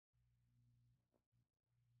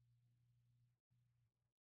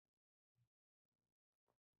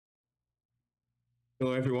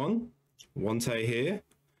Hello everyone, Wante here.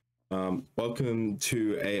 Welcome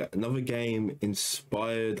to another game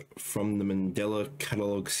inspired from the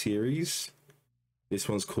Mandela-catalogue series. This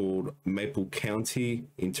one's called Maple County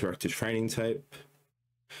Interactive Training Tape.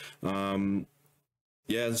 Yeah,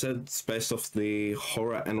 as I said, it's based off the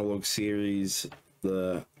horror analog series,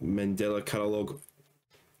 the Mandela-catalogue.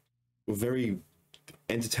 A very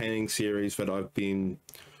entertaining series that I've been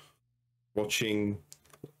watching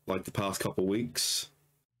like the past couple weeks.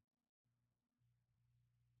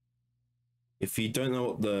 If you don't know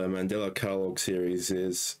what the Mandela-catalogue series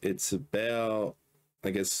is, it's about,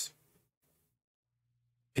 I guess,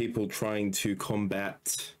 people trying to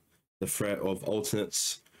combat the threat of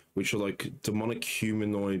alternates, which are like demonic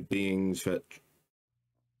humanoid beings that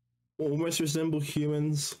almost resemble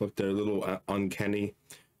humans, like they're a little uncanny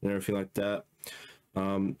and everything like that.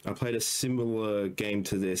 I played a similar game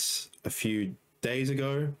to this a few days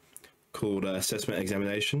ago called Assessment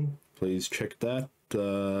Examination. Please check that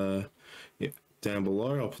down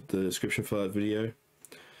below. I'll put the description for that video,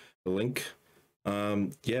 the link.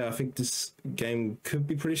 Yeah, I think this game could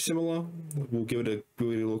be pretty similar. We'll give it a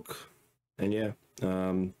good look. And yeah,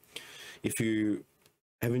 if you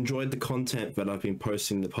have enjoyed the content that I've been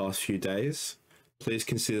posting the past few days, please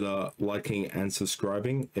consider liking and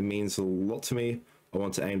subscribing. It means a lot to me. I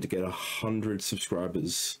want to aim to get 100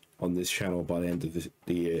 subscribers on this channel by the end of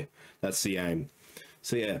the year. That's the aim.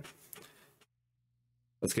 So yeah,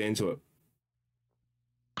 let's get into it.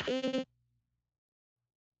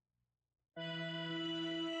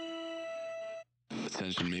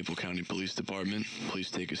 Attention Maple County Police Department, please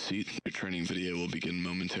take a seat. Your training video will begin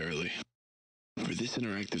momentarily. For this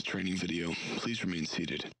interactive training video, please remain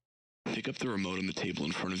seated. Pick up the remote on the table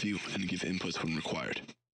in front of you and give inputs when required.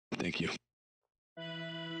 Thank you.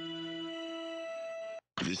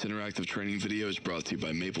 This interactive training video is brought to you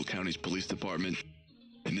by Maple County's Police Department.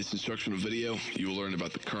 In this instructional video, you will learn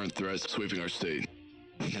about the current threats sweeping our state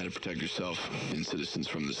and how to protect yourself and citizens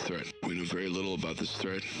from this threat. We know very little about this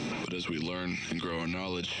threat, but as we learn and grow our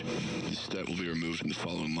knowledge, this threat will be removed in the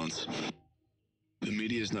following months. The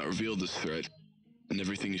media has not revealed this threat, and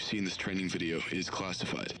everything you see in this training video is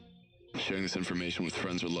classified. Sharing this information with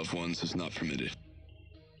friends or loved ones is not permitted.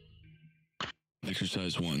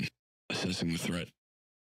 Exercise 1. Assessing the threat.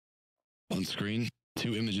 On screen,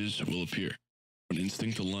 2 images will appear. On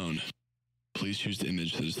instinct alone, please choose the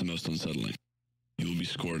image that is the most unsettling. You will be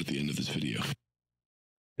scored at the end of this video.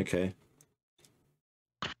 Okay.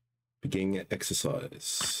 Beginning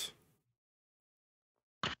exercise.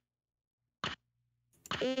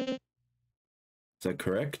 Is that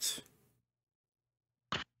correct?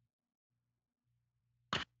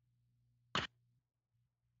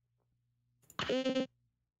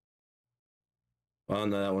 Oh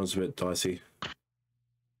no, that one's a bit dicey.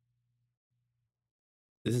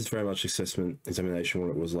 This is very much assessment examination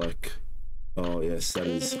what it was like. Oh yes, that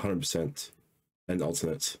is 100% an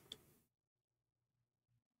alternate.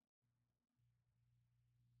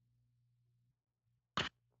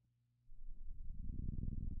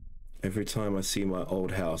 Every time I see my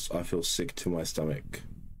old house, I feel sick to my stomach.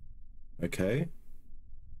 Okay.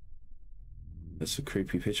 That's a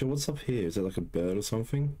creepy picture. What's up here? Is that like a bird or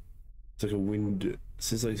something? It's like a wind.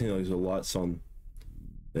 This is like, you know, there's lights on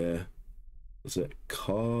there. What's that?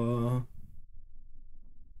 Car.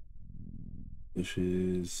 That's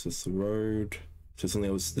the road. Just on the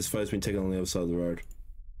other, this photo's been taken on the other side of the road.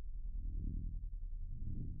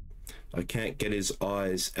 I can't get his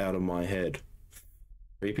eyes out of my head.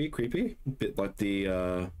 Creepy. A bit like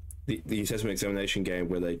the assessment examination game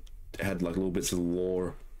where they had like little bits of the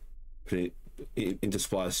lore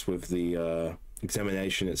interspliced with the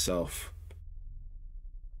examination itself,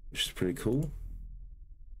 which is pretty cool.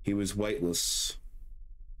 He was weightless,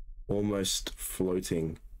 almost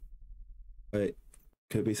floating. Wait,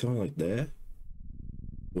 could it be something like there?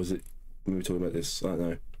 Was it when we were talking about this? I don't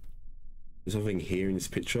know. There's something here in this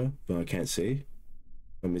picture, but I can't see.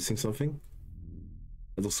 I'm missing something.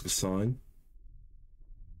 It looks like a sign.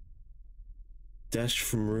 Dashed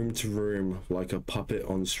from room to room like a puppet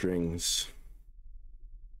on strings.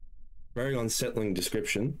 Very unsettling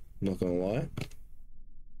description, not gonna lie.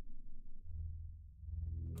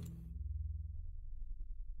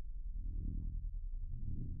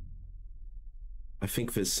 I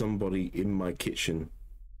think there's somebody in my kitchen.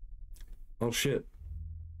 Oh shit.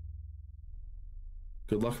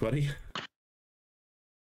 Good luck, buddy.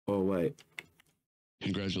 Oh wait.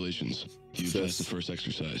 Congratulations. You passed the first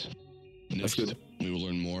exercise. Next, we will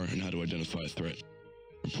learn more on how to identify a threat.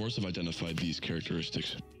 Reports have identified these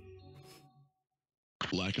characteristics.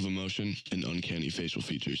 Lack of emotion and uncanny facial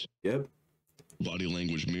features. Yep. body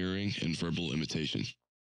language mirroring and verbal imitation,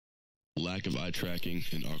 lack of eye tracking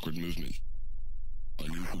and awkward movement,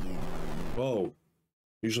 unusual. Oh,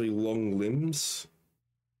 usually long limbs.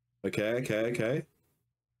 Okay.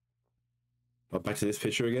 Oh, back to this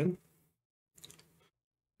picture again.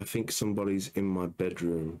 I think somebody's in my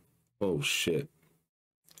bedroom. Oh shit.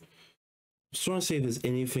 Just trying to see if there's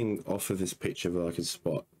anything off of this picture that I can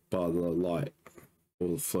spot by the light or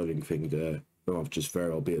the floating thing there. It might just very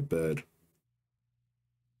well be a bird.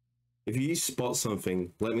 If you spot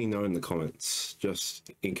something, let me know in the comments,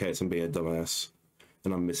 just in case I'm being a dumbass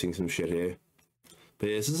and I'm missing some shit here. But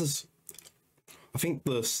yeah, this is... I think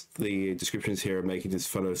the descriptions here are making this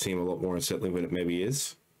photo seem a lot more unsettling than it maybe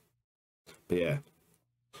is. But yeah.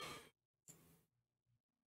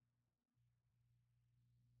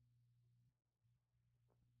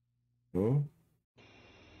 Oh.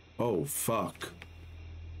 Oh fuck.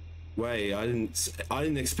 Wait, I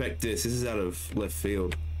didn't expect this. This is out of left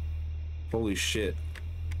field. Holy shit.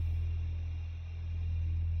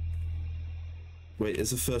 Wait, is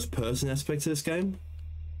the first person aspect to this game?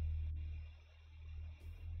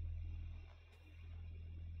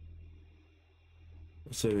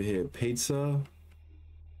 What's over here? Pizza?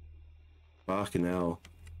 Fucking hell.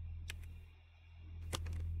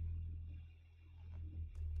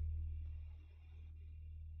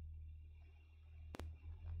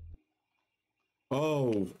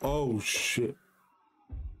 Oh shit.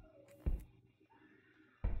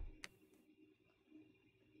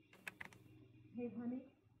 Hey, honey,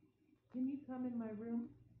 can you come in my room?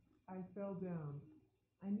 I fell down.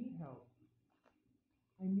 I need help.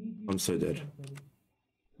 I need you. I'm so dead. Something.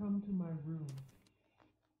 Come to my room.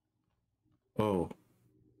 Oh.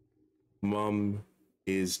 Mum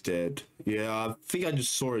is dead. Yeah, I think I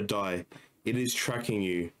just saw her die. It is tracking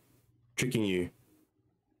you. Tricking you.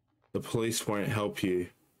 The police won't help you.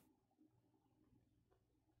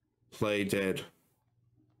 Play dead.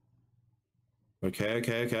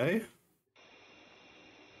 Okay.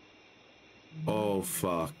 Oh,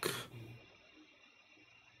 fuck.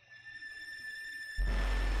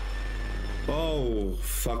 Oh,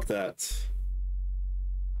 fuck that.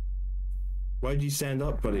 Why'd you stand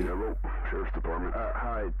up, buddy? Hello, Sheriff's Department.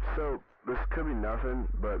 Hi. So, this could be nothing,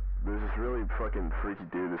 but there's this really fucking freaky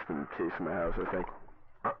dude that's been chasing my house, I think.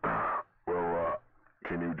 Well,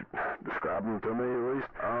 can you describe him to me at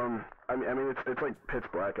least? I mean, it's like pitch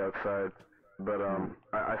black outside, but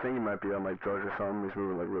I think he might be on like drugs or something. He's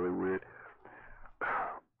moving like really weird.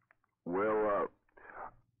 Well,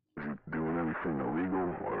 is he doing anything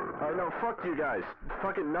illegal or? Oh no, fuck you guys.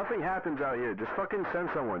 Fucking nothing happens out here. Just fucking send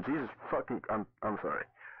someone. Jesus fucking. I'm sorry.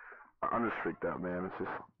 I'm just freaked out, man. It's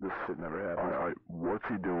just this shit never happens. All right, what's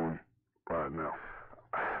he doing right now?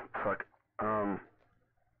 Fuck.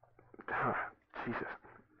 Jesus.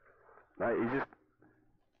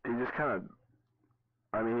 He just kind of,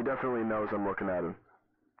 I mean, he definitely knows I'm looking at him.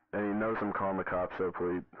 And he knows I'm calling the cops, so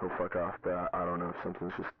he'll fuck off, but I don't know if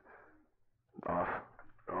something's just off.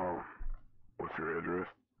 Oh, what's your address?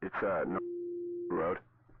 It's, no road.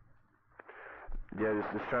 Yeah,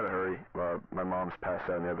 just try to hurry. My mom's passed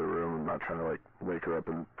out in the other room. I'm not trying to, like, wake her up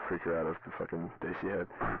and freak her out of the fucking day she had.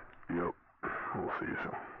 Yep. We'll see you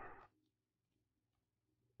soon.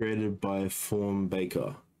 Created by Form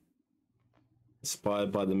Baker.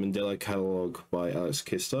 Inspired by the Mandela-Catalogue by Alex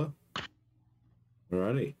Kister.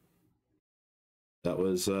 Alrighty. That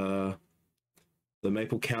was the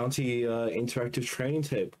Maple County interactive training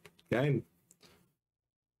tape game.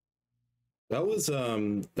 That was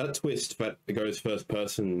that twist that it goes first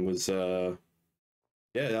person was yeah,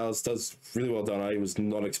 that's really well done. I was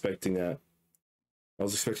not expecting that. I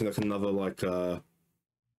was expecting like another like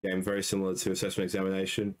game very similar to Assessment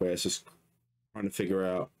Examination, where it's just trying to figure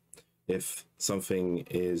out if something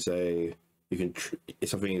is if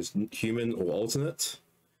something is human or alternate,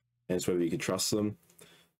 and it's whether you can trust them.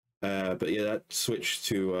 But yeah, that switch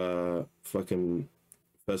to fucking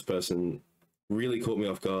first person really caught me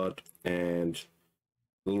off guard, and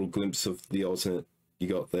the little glimpse of the alternate you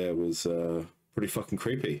got there was pretty fucking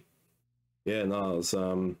creepy. Yeah, no,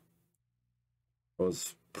 it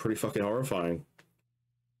was pretty fucking horrifying.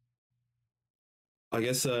 I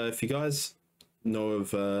guess if you guys know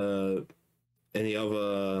of any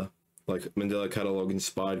other like Mandela-Catalogue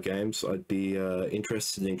inspired games, I'd be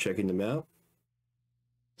interested in checking them out.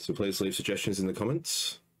 So please leave suggestions in the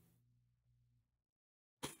comments.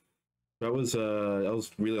 That was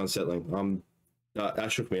really unsettling.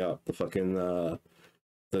 That shook me up. The fucking the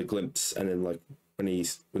glimpse, and then like when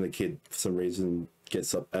the kid for some reason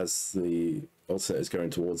gets up as the alternate is going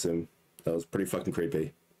towards him, that was pretty fucking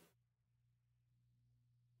creepy.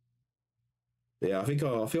 Yeah, I think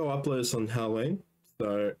I'll upload this on Halloween.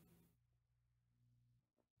 So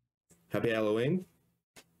happy Halloween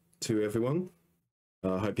to everyone.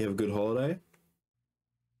 I hope you have a good holiday.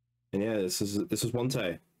 And yeah, this is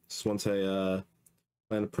Wante. This is Wante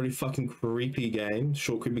playing a pretty fucking creepy game,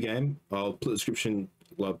 short creepy game. I'll put the description,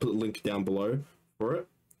 well, put the link down below for it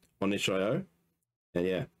on itch.io. And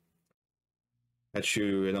yeah, catch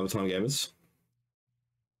you another time, gamers.